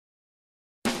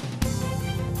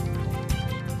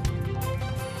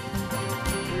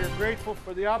grateful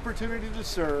for the opportunity to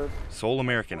serve. Seoul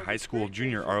American High School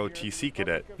Junior ROTC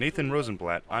cadet Nathan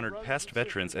Rosenblatt honored past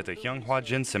veterans at the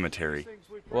Yanghwajin Cemetery.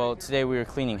 Well, today we were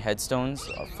cleaning headstones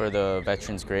for the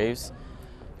veterans' graves.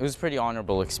 It was a pretty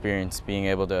honorable experience being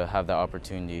able to have the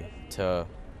opportunity to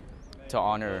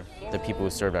honor the people who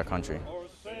served our country.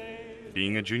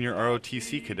 Being a junior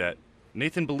ROTC cadet,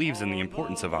 Nathan believes in the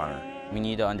importance of honor. We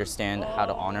need to understand how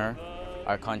to honor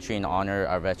our country and honor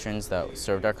our veterans that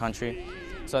served our country.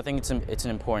 So I think it's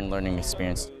an important learning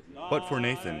experience. But for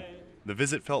Nathan, the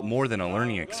visit felt more than a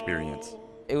learning experience.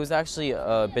 It was actually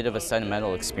a bit of a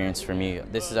sentimental experience for me.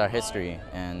 This is our history,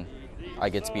 and I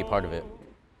get to be a part of it.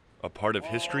 A part of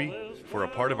history for a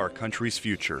part of our country's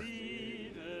future.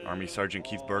 Army Sergeant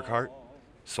Keith Burkhart,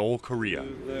 Seoul, Korea.